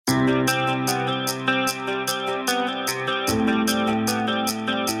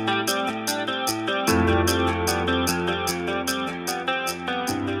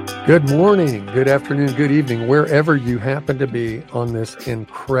Good morning, good afternoon, good evening, wherever you happen to be on this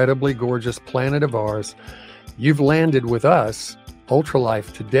incredibly gorgeous planet of ours. You've landed with us,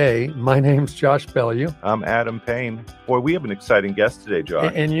 Ultralife, today. My name's Josh Bellew. I'm Adam Payne. Boy, we have an exciting guest today,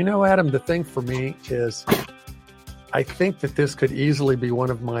 Josh. And you know, Adam, the thing for me is I think that this could easily be one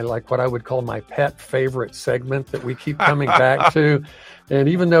of my, like what I would call my pet favorite segment that we keep coming back to. And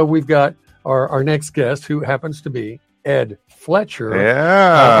even though we've got our next guest, who happens to be Ed Fletcher,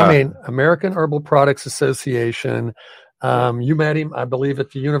 American Herbal Products Association. You met him, I believe,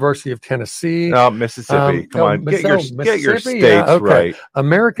 at the University of Tennessee. Mississippi. Come on, get your states right.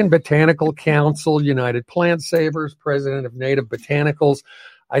 American Botanical Council, United Plant Savers, president of Native Botanicals.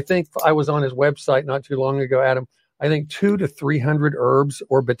 I think I was on his website not too long ago, Adam. I think 200 to 300 herbs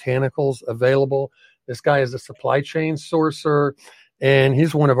or botanicals available. This guy is a supply chain sourcer, and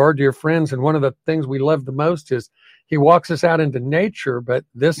he's one of our dear friends. And one of the things we love the most is he walks us out into nature, but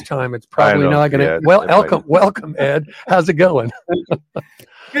this time it's probably not going to. Well, welcome, Ed. How's it going?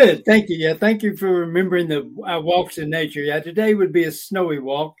 Good, thank you. Yeah, thank you for remembering the walks in nature. Yeah, today would be a snowy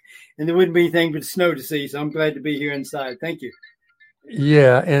walk, and there wouldn't be anything but snow to see. So I'm glad to be here inside. Thank you.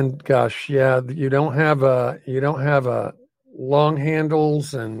 Yeah, and gosh, yeah, you don't have a long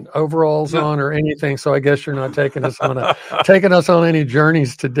handles and overalls on or anything, so I guess you're not taking us on any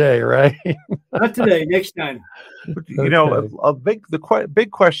journeys today, right? Not today, next time. You know, a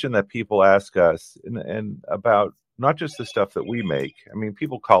big question that people ask us and about not just the stuff that we make. I mean,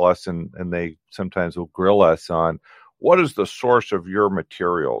 people call us and they sometimes will grill us on what is the source of your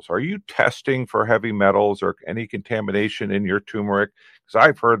materials? Are you testing for heavy metals or any contamination in your turmeric? Because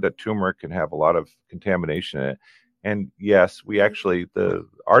I've heard that turmeric can have a lot of contamination in it. And yes, we actually,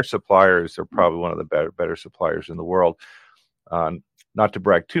 our suppliers are probably one of the better suppliers in the world, not to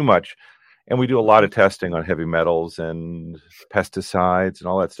brag too much. And we do a lot of testing on heavy metals and pesticides and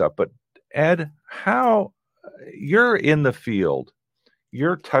all that stuff. But Ed, how you're in the field,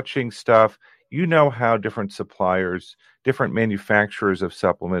 you're touching stuff. You know how different suppliers, different manufacturers of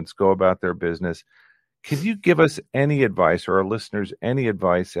supplements go about their business. Can you give us any advice, or our listeners any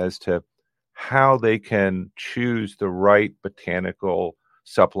advice as to how they can choose the right botanical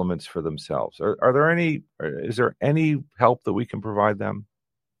supplements for themselves? Is there any help that we can provide them?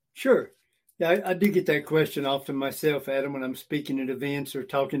 Sure. Yeah, I do get that question often myself, Adam, when I'm speaking at events or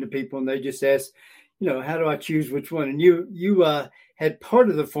talking to people, and they just ask, how do I choose which one? And you had part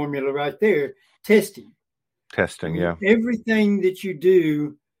of the formula right there, testing. Testing, yeah. Everything that you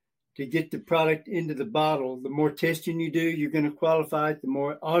do to get the product into the bottle, the more testing you do, you're going to qualify it. The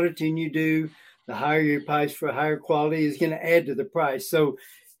more auditing you do, the higher your price for higher quality is going to add to the price. So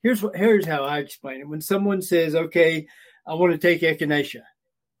here's how I explain it. When someone says, okay, I want to take echinacea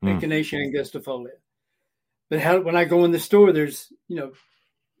angustifolia. But when I go in the store, there's,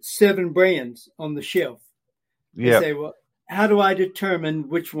 7 brands on the shelf. They say, well, how do I determine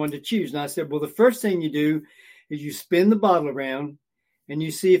which one to choose? And I said, well, the first thing you do is you spin the bottle around and you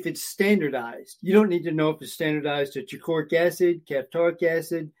see if it's standardized. You don't need to know if it's standardized to chicoric acid, caphtoric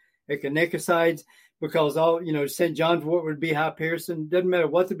acid, echinacasides, because St. John's wort would be hypericin. Doesn't matter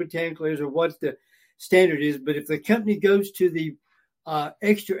what the botanical is or what the standard is. But if the company goes to the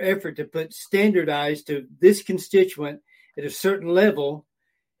extra effort to put standardized to this constituent at a certain level,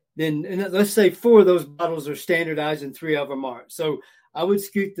 then let's say 4 of those bottles are standardized and 3 of them aren't. So I would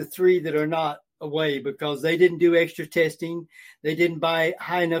scoot the 3 that are not away because they didn't do extra testing. They didn't buy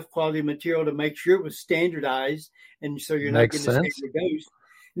high enough quality material to make sure it was standardized. And so you're not getting a standard dose.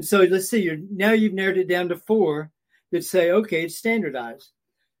 And so let's see, you've narrowed it down to 4 that say, okay, it's standardized.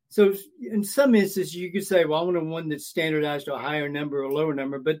 So in some instances, you could say, well, I want one that's standardized to a higher number or a lower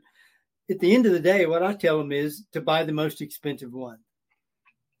number. But at the end of the day, what I tell them is to buy the most expensive one.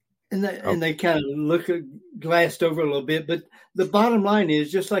 And they kind of look glassed over a little bit. But the bottom line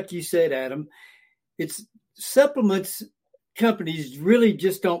is, just like you said, Adam, it's supplements companies really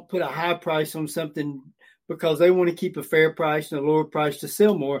just don't put a high price on something because they want to keep a fair price and a lower price to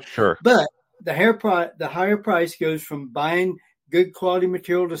sell more. Sure. But the higher price goes from buying good quality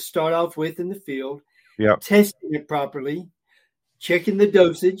material to start off with in the field, testing it properly, checking the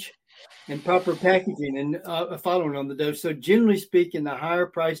dosage, and proper packaging and following on the dose. So generally speaking, the higher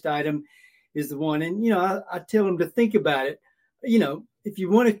priced item is the one. And, I tell them to think about it. If you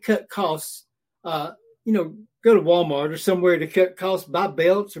want to cut costs, go to Walmart or somewhere to cut costs, buy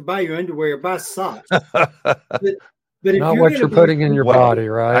belts or buy your underwear, or buy socks. But not what you're putting in your body,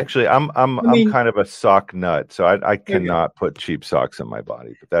 right? Actually, I'm kind of a sock nut, so I cannot put cheap socks in my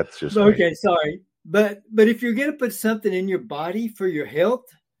body. But that's just okay. Sorry, but if you're going to put something in your body for your health,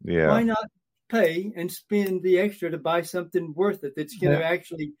 why not pay and spend the extra to buy something worth it that's going to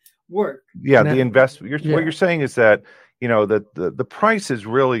actually work. Yeah, the investment. What you're saying is that, that the price is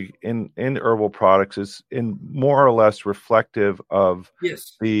really in herbal products is in more or less reflective of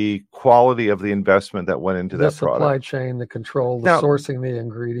the quality of the investment that went into that product. The supply chain, the control, the sourcing, the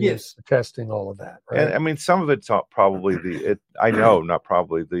ingredients, the testing, all of that. Right? And I mean, some of it's probably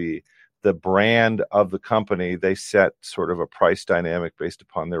the brand of the company. They set sort of a price dynamic based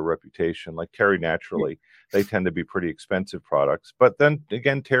upon their reputation. Like Terry Naturally, they tend to be pretty expensive products. But then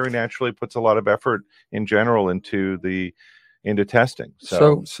again, Terry Naturally puts a lot of effort in general into testing.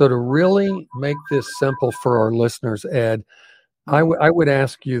 So to really make this simple for our listeners, Ed, I would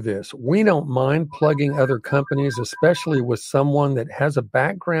ask you this. We don't mind plugging other companies, especially with someone that has a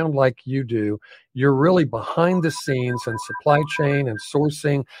background like you do. You're really behind the scenes in supply chain and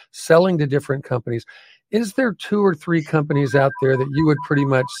sourcing, selling to different companies. Is there 2 or 3 companies out there that you would pretty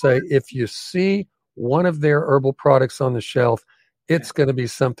much say, if you see one of their herbal products on the shelf, it's going to be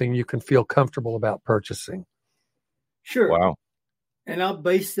something you can feel comfortable about purchasing? Sure. Wow. And I'll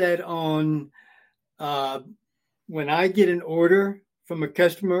base that on when I get an order from a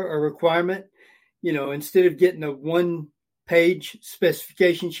customer or requirement, instead of getting a 1-page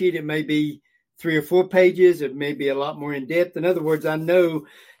specification sheet, it may be 3 or 4 pages. It may be a lot more in depth. In other words, I know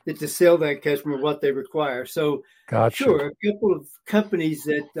that to sell that customer what they require. So sure, a couple of companies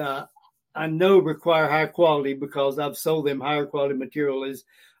that I know require high quality because I've sold them higher quality material is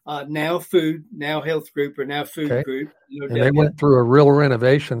Now Food, Now Health Group, or Now Food Group. And they went through a real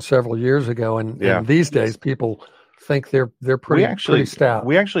renovation several years ago, and these days people think they're pretty stout.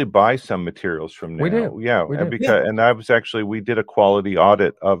 We actually buy some materials from Now. We do. And we did a quality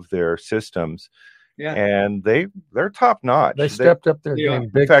audit of their systems. Yeah. And they're top notch. They stepped up their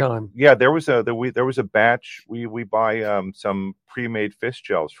game big time. Yeah, there was a batch. We buy some pre-made fish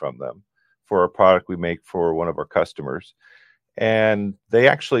gels from them for a product we make for one of our customers. And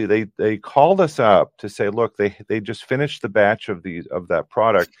they called us up to say, look, they just finished the batch of that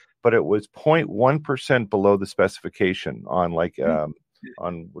product, but it was 0.1% below the specification on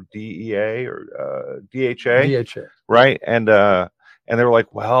on DEA or DHA. Right? And they were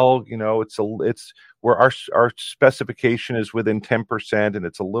like, well, it's where our specification is within 10% and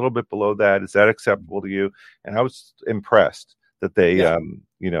it's a little bit below that. Is that acceptable to you? And I was impressed that they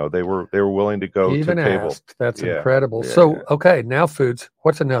they were willing to go even to table. Asked. That's incredible. Okay, Now Foods.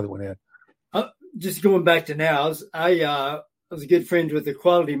 What's another one, Ed? Just going back to Now's, I was good friends with the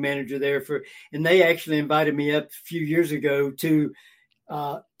quality manager there and they actually invited me up a few years ago to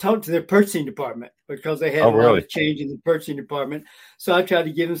talk to their purchasing department because they had a lot of change in the purchasing department. So I tried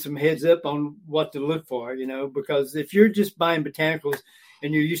to give them some heads up on what to look for, because if you're just buying botanicals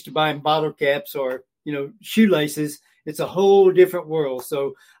and you're used to buying bottle caps or, shoelaces, it's a whole different world.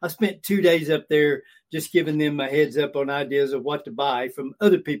 So I spent 2 days up there just giving them a heads up on ideas of what to buy from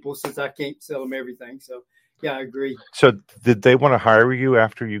other people since I can't sell them everything. So, yeah, I agree. So did they want to hire you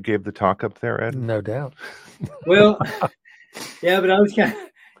after you gave the talk up there, Ed? No doubt. Well, yeah, but I was kind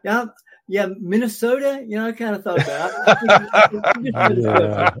of, Minnesota, I kind of thought about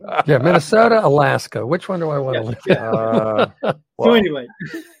it. Minnesota, Alaska. Which one do I want to live in? So anyway.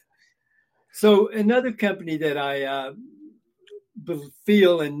 So another company that I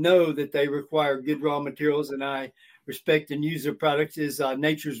feel and know that they require good raw materials and I respect and use their products is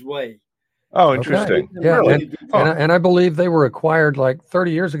Nature's Way. Oh, interesting. Okay. Yeah, really and I believe they were acquired like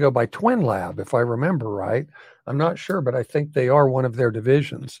 30 years ago by Twin Lab, if I remember right. I'm not sure, but I think they are one of their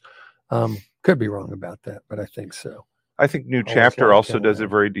divisions. Could be wrong about that, but I think so. I think New Chapter also does a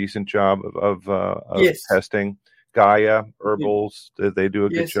very decent job of testing. Gaia Herbals, they do a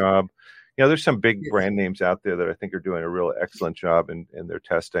good job. There's some big brand names out there that I think are doing a real excellent job in their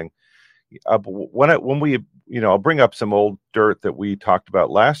testing. When we I'll bring up some old dirt that we talked about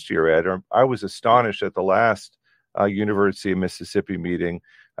last year, Ed. I was astonished at the last University of Mississippi meeting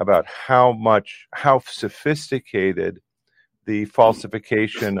about how sophisticated the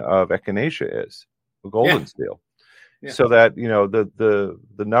falsification of echinacea is, golden steel. Yeah. So that the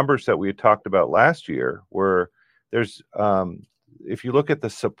numbers that we had talked about last year were there's if you look at the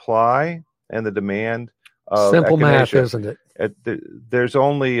supply and the demand of simple echinacea, math, isn't it? There's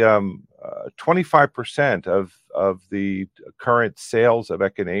only 25% of the current sales of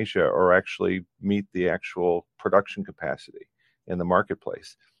echinacea or actually meet the actual production capacity in the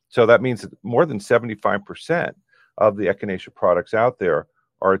marketplace. So that means that more than 75% of the echinacea products out there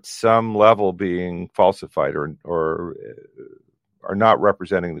are at some level being falsified or are not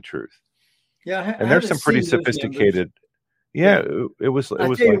representing the truth. Yeah, and there's some pretty sophisticated. Yeah, it was.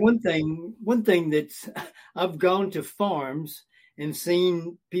 I'll tell you one thing that's I've gone to farms and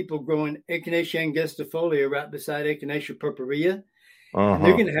seen people growing Echinacea angustifolia right beside Echinacea purpurea, and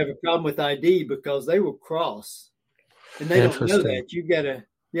they're going to have a problem with ID because they will cross, and they don't know that. You got to,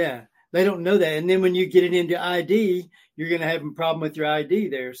 they don't know that. And then when you get it into ID, you're going to have a problem with your ID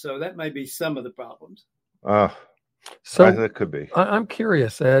there. So that may be some of the problems. So that could be. I'm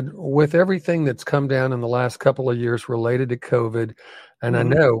curious, Ed, with everything that's come down in the last couple of years related to COVID, and I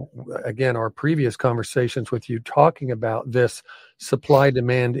know, again, our previous conversations with you talking about this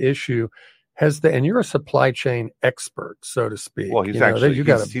supply-demand issue, and you're a supply chain expert, so to speak. Well, you got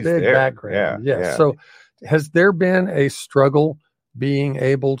a big background. Yeah. So has there been a struggle being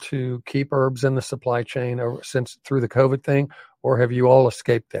able to keep herbs in the supply chain through the COVID thing, or have you all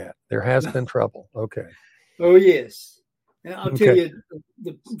escaped that? There has been trouble. Okay. Oh, yes. And I'll tell you,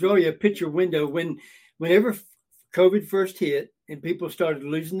 draw you a picture window. Whenever COVID first hit and people started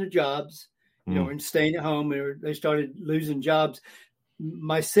losing their jobs, and staying at home, or they started losing jobs,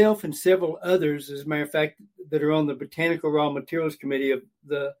 myself and several others, as a matter of fact, that are on the Botanical Raw Materials Committee of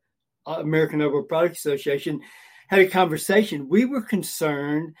the American Herbal Products Association, had a conversation. We were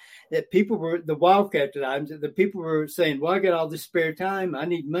concerned that the wildcrafted items, that the people were saying, well, I got all this spare time, I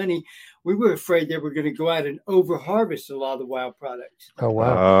need money. We were afraid they were going to go out and over-harvest a lot of the wild products. Oh,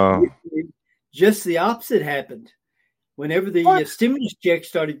 wow. Just the opposite happened. Whenever the stimulus checks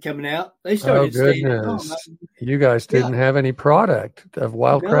started coming out, they started staying at home. You guys didn't have any product of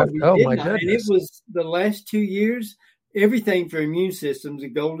wildcraft. No, my goodness. And it was the last 2 years, everything for immune systems, the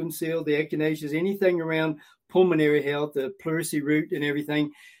golden seal, the echinaceas, anything around pulmonary health, the pleurisy root and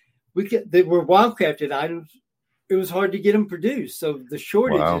everything, they were wildcrafted items. It was hard to get them produced. So the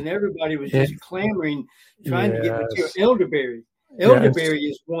shortage, and everybody was just clamoring, trying to get material. Elderberry. Elderberry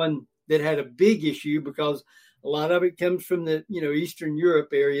is one that had a big issue because a lot of it comes from the, Eastern Europe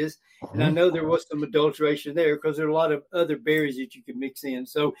areas. And I know there was some adulteration there because there are a lot of other berries that you can mix in.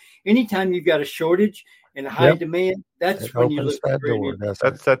 So anytime you've got a shortage and a high demand, that's when you look for it.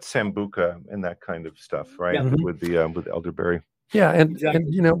 That's sambuca and that kind of stuff, right? With elderberry. Yeah.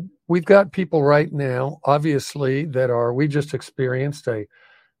 And we've got people right now, obviously, we just experienced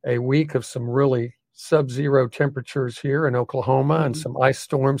a week of some really sub-zero temperatures here in Oklahoma and some ice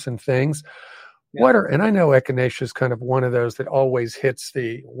storms and things. And I know echinacea is kind of one of those that always hits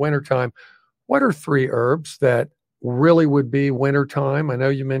the wintertime. What are 3 herbs that really would be wintertime? I know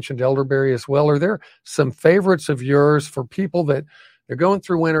you mentioned elderberry as well. Are there some favorites of yours for people that they're going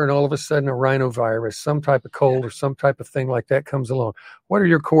through winter and all of a sudden a rhinovirus, some type of cold or some type of thing like that comes along? What are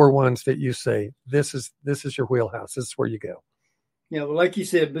your core ones that you say, this is your wheelhouse, this is where you go? Yeah, well, like you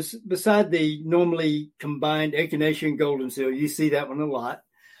said, beside the normally combined echinacea and golden seal, you see that one a lot.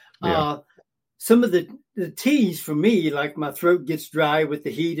 Some of the teas for me, like my throat gets dry with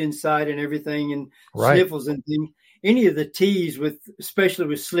the heat inside and everything and sniffles and things. Any of the teas especially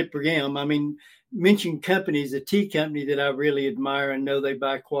with slippery elm. I mean, mention companies, a tea company that I really admire and know they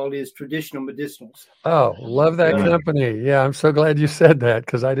buy quality is Traditional Medicinals. Oh, love that company. Yeah, I'm so glad you said that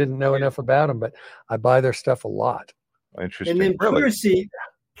because I didn't know enough about them, but I buy their stuff a lot. Interesting. And then pleurisy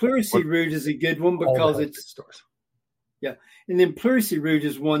root is a good one because it's stores. Yeah. And then pleurisy root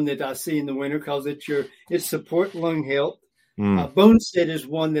is one that I see in the winter because it supports lung health. Boneset is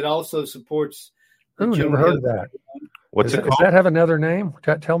one that also supports. Never heard of that. What's it called? Does that have another name?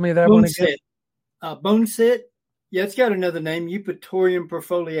 Tell me that one again. Boneset. Yeah, it's got another name. Eupatorium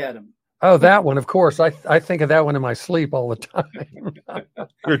perfoliatum. Oh, that one, of course. I think of that one in my sleep all the time.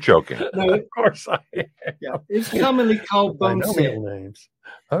 You're joking. No, of course I am. Yeah, it's commonly called boneset. Names.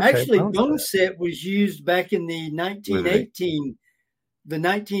 Okay, actually, boneset was used back in the 1918. The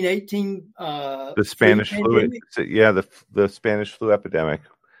 1918. The Spanish flu. The Spanish flu epidemic.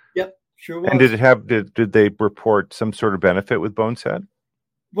 Yep, sure was. And did they report some sort of benefit with boneset?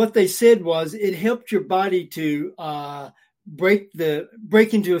 What they said was it helped your body to break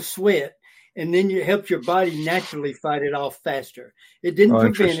into a sweat, and then it helped your body naturally fight it off faster. It didn't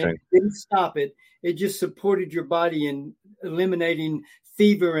prevent it, didn't stop it. It just supported your body in eliminating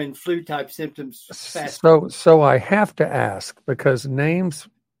fever and flu type symptoms faster. So I have to ask, because names,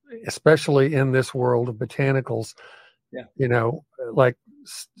 especially in this world of botanicals, like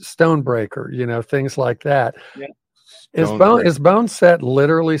Stonebreaker, things like that. Yeah. Is boneset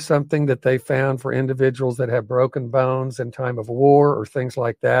literally something that they found for individuals that have broken bones in time of war or things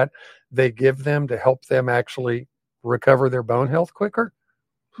like that? They give them to help them actually recover their bone health quicker?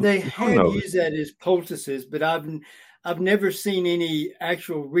 They have used that as poultices, but I've never seen any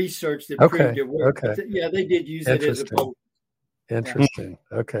actual research that proved it worked. Okay. Yeah, they did use it as a poultice. Interesting.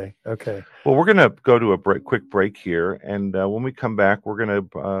 Yeah. Okay. Well, we're going to go to a quick break here, and when we come back, we're going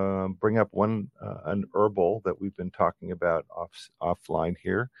to bring up an herbal that we've been talking about offline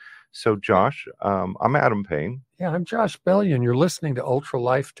here So, Josh, I'm Adam Payne. Yeah, I'm Josh Bellion, and you're listening to Ultra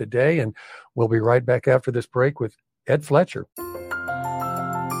Life Today, and we'll be right back after this break with Ed Fletcher.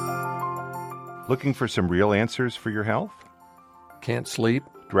 Looking for some real answers for your health? Can't sleep?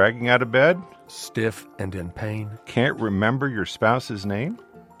 Dragging out of bed? Stiff and in pain? Can't remember your spouse's name?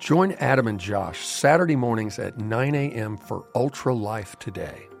 Join Adam and Josh Saturday mornings at 9 a.m. for Ultra Life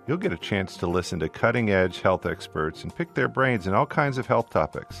Today. You'll get a chance to listen to cutting-edge health experts and pick their brains in all kinds of health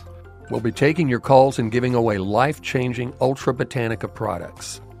topics. We'll be taking your calls and giving away life-changing Ultra Botanica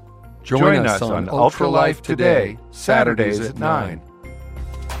products. Join us on Ultra Life Today, Saturdays at 9.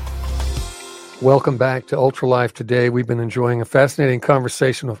 Welcome back to Ultra Life Today. We've been enjoying a fascinating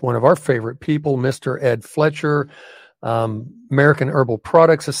conversation with one of our favorite people, Mr. Ed Fletcher, American Herbal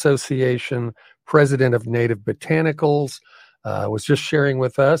Products Association, president of Native Botanicals, was just sharing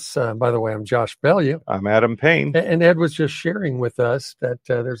with us. By the way, I'm Josh Bellew. I'm Adam Payne. And Ed was just sharing with us that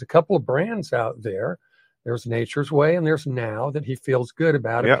there's a couple of brands out there. There's Nature's Way and there's Now that he feels good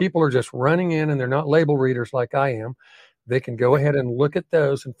about. Yep. If people are just running in and they're not label readers like I am, they can go ahead and look at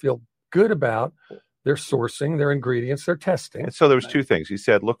those and feel good about their sourcing, their ingredients, their testing. And so there was two things. He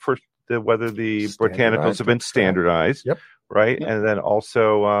said, look for whether the botanicals have been standardized, Yep. right? Yep. And then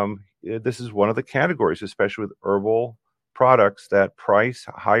also, this is one of the categories, especially with herbal products, that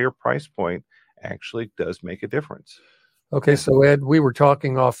higher price point actually does make a difference. Okay, so Ed, we were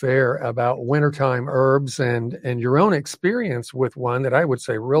talking off air about wintertime herbs and your own experience with one that I would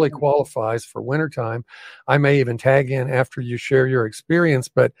say really qualifies for wintertime. I may even tag in after you share your experience,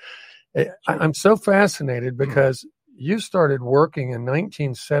 but I'm so fascinated because you started working in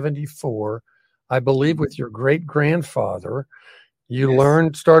 1974, I believe, with your great-grandfather.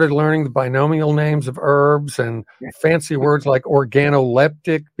 You started learning the binomial names of herbs, and fancy words like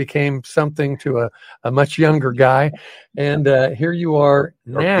organoleptic became something to a much younger guy. And here you are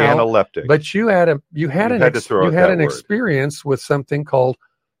now. Organoleptic. But you had an experience with something called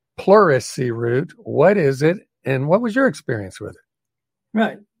pleurisy root. What is it, and what was your experience with it?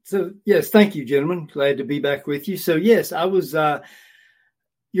 Right. So, yes, thank you, gentlemen. Glad to be back with you. So, yes, I was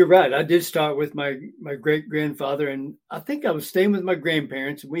you're right. I did start with my great-grandfather, and I think I was staying with my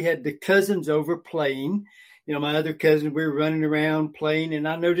grandparents, and we had the cousins over playing. You know, my other cousin, we were running around playing, and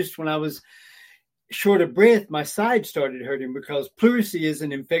I noticed when I was short of breath, my side started hurting because pleurisy is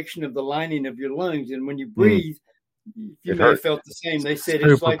an infection of the lining of your lungs, and when you breathe, you may have felt the same. They said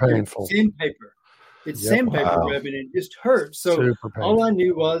it's like painful. Sandpaper. It's sandpaper rubbing, and it just hurts. So all I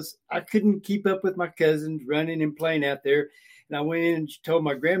knew was I couldn't keep up with my cousins running and playing out there. And I went in and told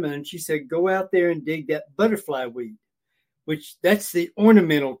my grandmother, and she said, go out there and dig that butterfly weed, which that's the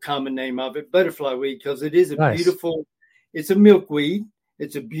ornamental common name of it, butterfly weed, because it is a beautiful, it's a milkweed.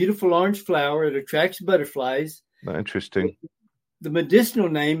 It's a beautiful orange flower. It attracts butterflies. Interesting. The medicinal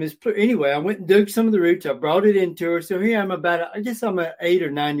name is, anyway, I went and dug some of the roots. I brought it into her. So here I'm I guess I'm an 8 or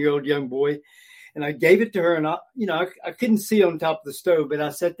 9 year old young boy. And I gave it to her, and I couldn't see on top of the stove, but I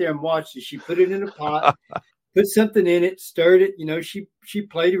sat there and watched it. She put it in a pot, put something in it, stirred it. She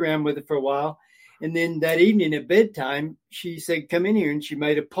played around with it for a while. And then that evening at bedtime, she said, come in here. And she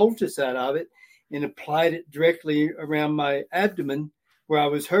made a poultice out of it and applied it directly around my abdomen where I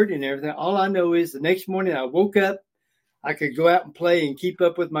was hurting and everything. All I know is the next morning I woke up, I could go out and play and keep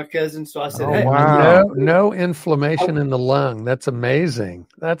up with my cousins. So I said, no inflammation in the lung. That's amazing.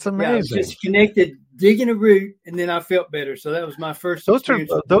 That's amazing. Yeah, I was just connected, digging a root, and then I felt better. So that was my first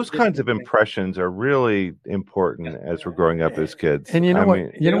experience. Those kinds of impressions are really important as we're growing up as kids. And you know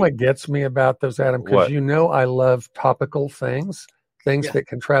what gets me about those, Adam? Because I love topical things that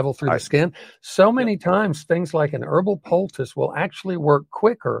can travel through the skin. So many times things like an herbal poultice will actually work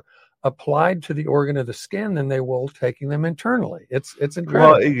quicker applied to the organ of the skin than they will taking them internally. It's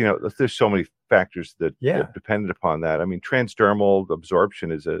incredible. Well, there's so many factors that depended upon that. I mean, transdermal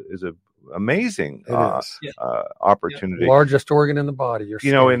absorption is a amazing opportunity. Largest organ in the body. Your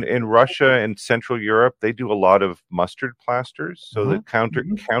skin. In Russia and Central Europe, they do a lot of mustard plasters, so that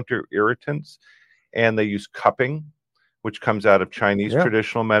counter irritants, and they use cupping, which comes out of Chinese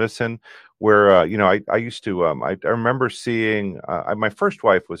traditional medicine, where, I used to, I remember seeing, my first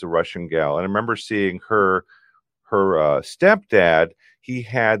wife was a Russian gal, and I remember seeing her stepdad. He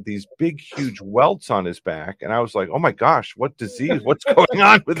had these big, huge welts on his back, and I was like, oh my gosh, what disease, what's going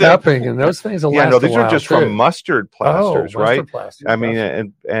on with that? Cupping, and those things will last these are just from mustard plasters, right? Plasters, I mean,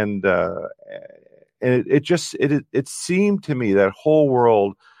 and it seemed to me, that whole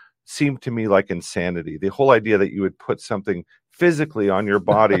world seemed to me like insanity. The whole idea that you would put something physically on your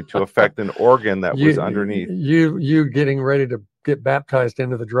body to affect an organ that was underneath. You getting ready to get baptized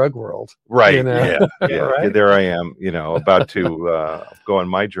into the drug world. Right. You know? Yeah. Right? Yeah. There I am, about to go on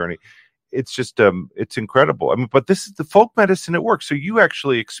my journey. It's just, it's incredible. I mean, but this is the folk medicine at work. So you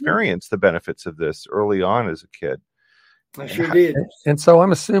actually experienced the benefits of this early on as a kid. I sure did. And so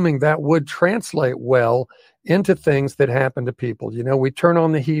I'm assuming that would translate well into things that happen to people. We turn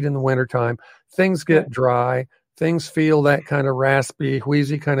on the heat in the wintertime, things get dry, things feel that kind of raspy,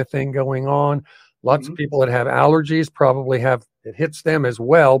 wheezy kind of thing going on. Lots of people that have allergies probably it hits them as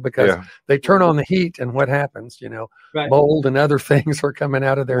well because they turn on the heat and what happens? Mold and other things are coming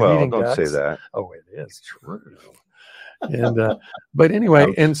out of their heating ducts. Don't say that. Oh, it is true. And but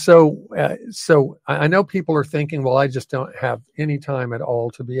anyway, and so I know people are thinking, well, I just don't have any time at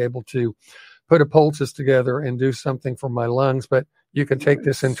all to be able to put a poultice together and do something for my lungs, but you can take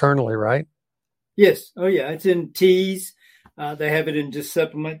this internally, right? Yes. Oh, yeah. It's in teas. They have it in just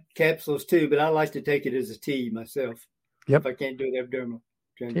supplement capsules too, but I like to take it as a tea myself. Yep. If I can't do it epidermal.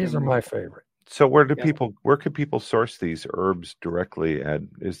 Teas are my favorite. So where could people source these herbs directly? Ed?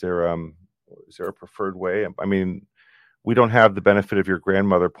 Is there a preferred way? I mean, we don't have the benefit of your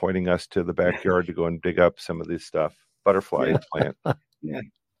grandmother pointing us to the backyard to go and dig up some of this stuff. Butterfly plant. Yeah.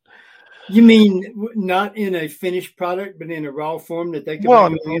 You mean not in a finished product, but in a raw form that they can? Well, I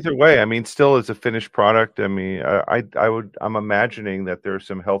mean, either way. I mean, still as a finished product. I mean, I'm imagining that there are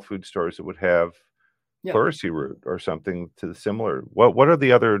some health food stores that would have pleurisy root or something to the similar. What are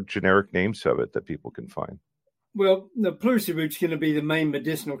the other generic names of it that people can find? Well, the pleurisy root is going to be the main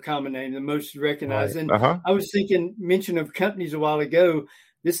medicinal common name, the most recognized. Right. And I was thinking, mention of companies a while ago.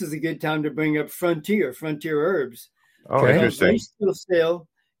 This is a good time to bring up Frontier Herbs. Oh, interesting. They still sell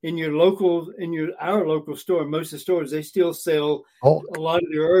in our local store. Most of the stores, they still sell a lot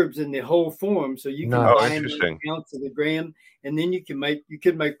of their herbs in the whole form. So you can buy an ounce of the gram, and then you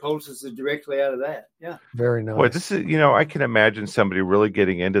could make poultices directly out of that. Yeah. Very nice. Boy, this is, I can imagine somebody really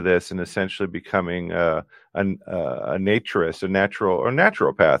getting into this and essentially becoming a naturist, or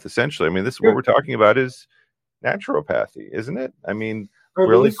naturopath, essentially. I mean, this is what we're talking about is naturopathy, isn't it? I mean,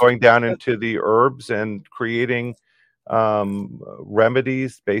 really going down into the herbs and creating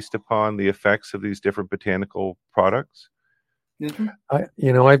remedies based upon the effects of these different botanical products.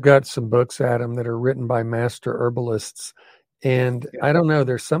 Mm-hmm. I've got some books, Adam, that are written by master herbalists, and I don't know,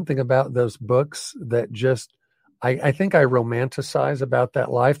 there's something about those books that just I think I romanticize about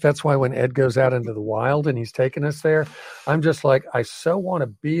that life. That's why when Ed goes out into the wild and he's taking us there, I'm just like, I so want to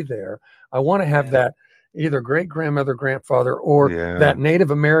be there. I want to have that either great grandmother, grandfather, or that Native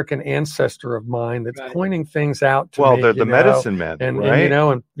American ancestor of mine that's pointing things out to me. Well, they're the medicine men, and, right?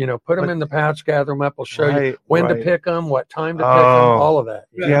 And put them in the pouch, gather them up. We'll show you when to pick them, what time to pick them, all of that.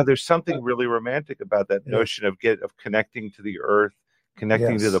 Yeah, there's something really romantic about that notion of connecting to the earth,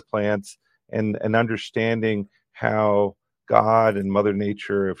 connecting to the plants, and understanding how God and Mother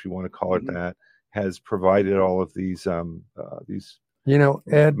Nature, if you want to call it that, has provided all of these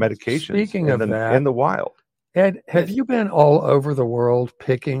Ed, medications. Speaking of that, in the wild. Ed, have you been all over the world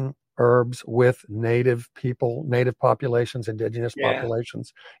picking herbs with native people, native populations, indigenous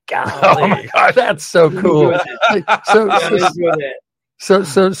populations? Golly, oh my gosh, that's so cool.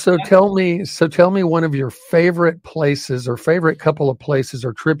 So tell me one of your favorite places or favorite couple of places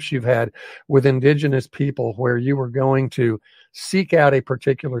or trips you've had with indigenous people where you were going to seek out a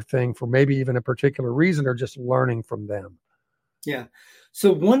particular thing for maybe even a particular reason or just learning from them. Yeah.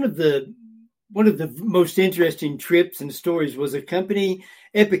 So one of the most interesting trips and stories was a company,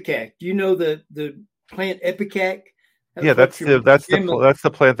 Ipecac. Do you know the plant Ipecac? That's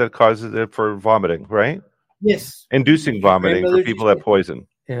the plant that causes it for vomiting, right? Yes. Inducing vomiting for people that poison.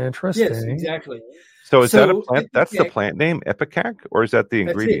 Interesting. Yes, exactly. So is that a plant? That's the plant name, Ipecac, or is that the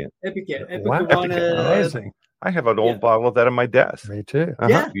ingredient? Ipecac. Wow, amazing. I have an old bottle of that on my desk. Me too.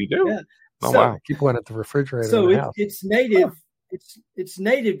 You do? Yeah. Oh, wow. Keep one at the refrigerator. So in the house. It's native. It's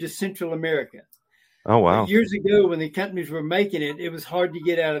native to Central America. Oh, wow. Years ago, when the companies were making it, it was hard to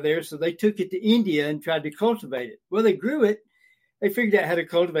get out of there. So they took it to India and tried to cultivate it. Well, they grew it. They figured out how to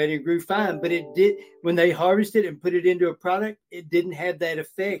cultivate it and grew fine. But it did, when they harvested it and put it into a product, it didn't have that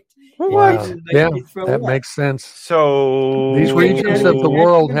effect. Wow. That makes sense. So these regions of the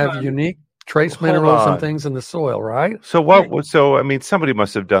world have unique trace minerals and things in the soil, right? So I mean, somebody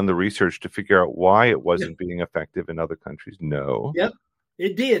must have done the research to figure out why it wasn't being effective in other countries. No. Yep,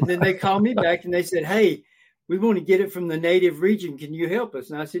 it did. Then they called me back and they said, "Hey, we want to get it from the native region. Can you help us?"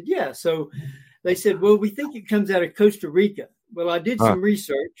 And I said, "Yeah." So they said, "Well, we think it comes out of Costa Rica." Well, I did some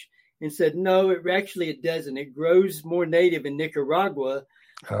research and said, no, it doesn't. It grows more native in Nicaragua.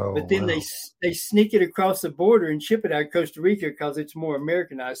 But then they sneak it across the border and ship it out of Costa Rica because it's more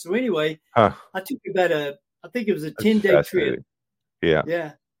Americanized. So anyway, I took I think it was a 10-day trip. Yeah.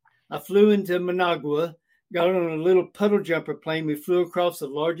 Yeah. I flew into Managua, got on a little puddle jumper plane. We flew across the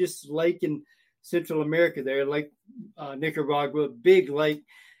largest lake in Central America there, Lake Nicaragua, big lake.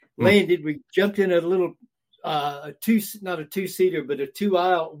 Landed. We jumped in a little, not a two-seater, but a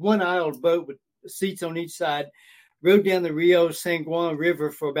one-aisle boat with seats on each side. Rode down the Rio San Juan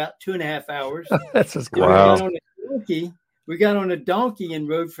River for about 2.5 hours. That's just great. Wow. We got on a donkey and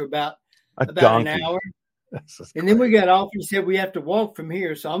rode for about an hour. And then we got off and said we have to walk from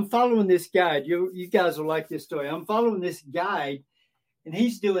here. So I'm following this guide. You guys will like this story. I'm following this guide, and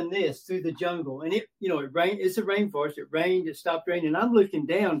he's doing this through the jungle. And it rained. It's a rainforest. It rained. It stopped raining. And I'm looking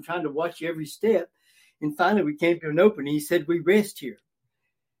down, trying to watch every step. And finally, we came to an opening. He said, "We rest here."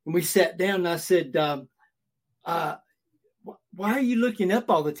 And we sat down. And I said, "Why are you looking up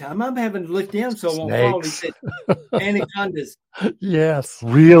all the time?" "I'm having to look down so I won't fall." He said, "Anacondas." Yes.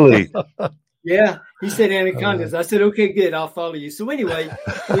 Really? Yeah. He said anacondas. I said, "Okay, good. I'll follow you." So anyway,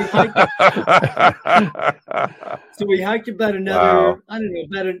 we hiked about another,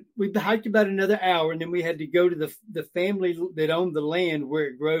 we hiked about another hour, and then we had to go to the family that owned the land where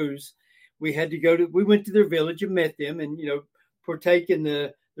it grows. We went to their village and met them and, partake in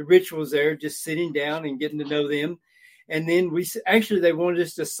the rituals there, just sitting down and getting to know them. And then they wanted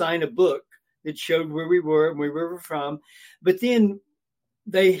us to sign a book that showed where we were and where we were from. But then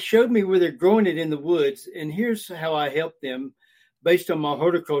they showed me where they're growing it in the woods. And here's how I helped them based on my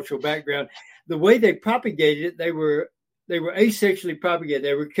horticultural background. The way they propagated it, they were asexually propagated.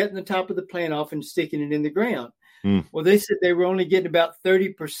 They were cutting the top of the plant off and sticking it in the ground. Well, they said they were only getting about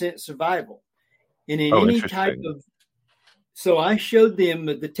 30% survival. And in any type of, so I showed them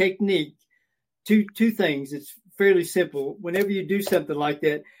the technique, two things. It's fairly simple. Whenever you do something like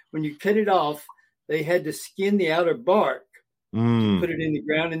that, when you cut it off, they had to skin the outer bark, put it in the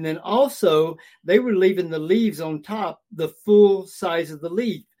ground. And then also they were leaving the leaves on top, the full size of the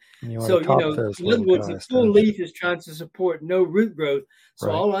leaf. So, in other words, the full leaf is trying to support no root growth.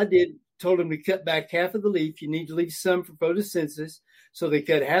 So all I did, told them to cut back half of the leaf. You need to leave some for photosynthesis. So they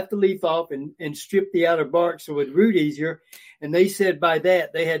cut half the leaf off and stripped the outer bark so it would root easier. And they said by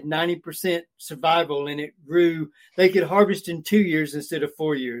that they had 90% survival, and it grew. They could harvest in 2 years instead of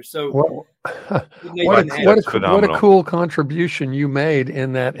 4 years. So what a cool contribution you made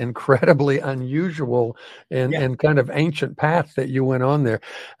in that incredibly unusual and kind of ancient path that you went on there.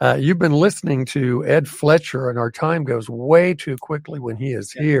 You've been listening to Ed Fletcher, and our time goes way too quickly when he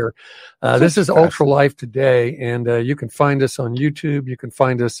is here. This is Ultra Life Today, and you can find us on YouTube. You can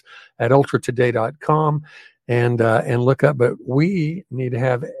find us at ultratoday.com. And look up, but we need to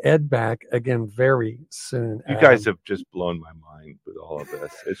have Ed back again very soon. You guys have just blown my mind with all of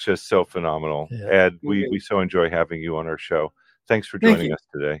this. It's just so phenomenal. Yeah. Ed, we so enjoy having you on our show. Thanks for joining us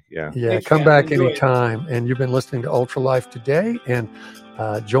today. Yeah, come back anytime. And you've been listening to Ultra Life Today, and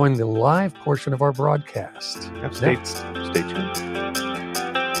join the live portion of our broadcast. Stay tuned.